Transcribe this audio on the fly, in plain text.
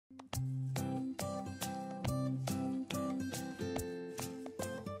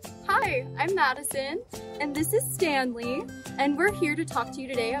Hi, I'm Madison, and this is Stanley, and we're here to talk to you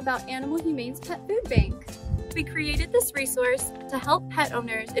today about Animal Humane's Pet Food Bank. We created this resource to help pet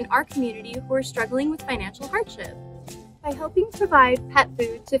owners in our community who are struggling with financial hardship. By helping provide pet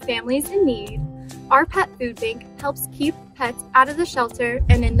food to families in need, our Pet Food Bank helps keep pets out of the shelter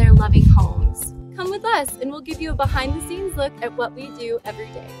and in their loving homes. Come with us, and we'll give you a behind-the-scenes look at what we do every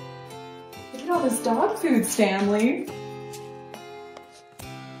day. Look at all this dog food, Stanley.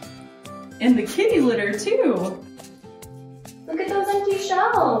 And the kitty litter, too. Look at those empty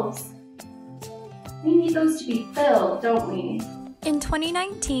shelves. We need those to be filled, don't we? In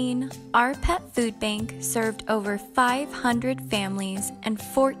 2019, our Pet Food Bank served over 500 families and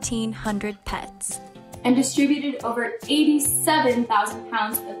 1,400 pets, and distributed over 87,000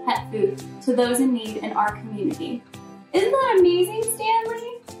 pounds of pet food to those in need in our community. Isn't that amazing,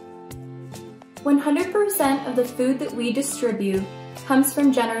 Stanley? 100% of the food that we distribute comes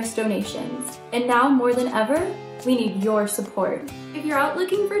from generous donations, and now more than ever, we need your support. If you're out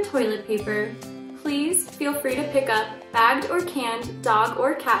looking for toilet paper, please feel free to pick up bagged or canned dog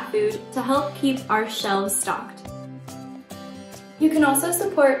or cat food to help keep our shelves stocked. You can also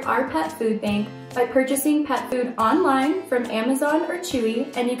support our Pet Food Bank by purchasing pet food online from Amazon or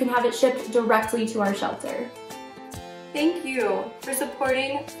Chewy, and you can have it shipped directly to our shelter. Thank you for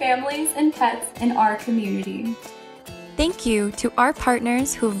supporting families and pets in our community. Thank you to our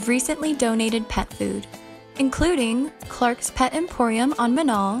partners who have recently donated pet food, including Clark's Pet Emporium on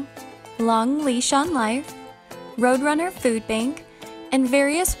Manal, Long Leash on Life, Roadrunner Food Bank, and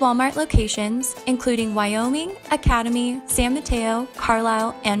various Walmart locations, including Wyoming, Academy, San Mateo,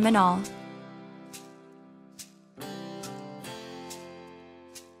 Carlisle, and Manal.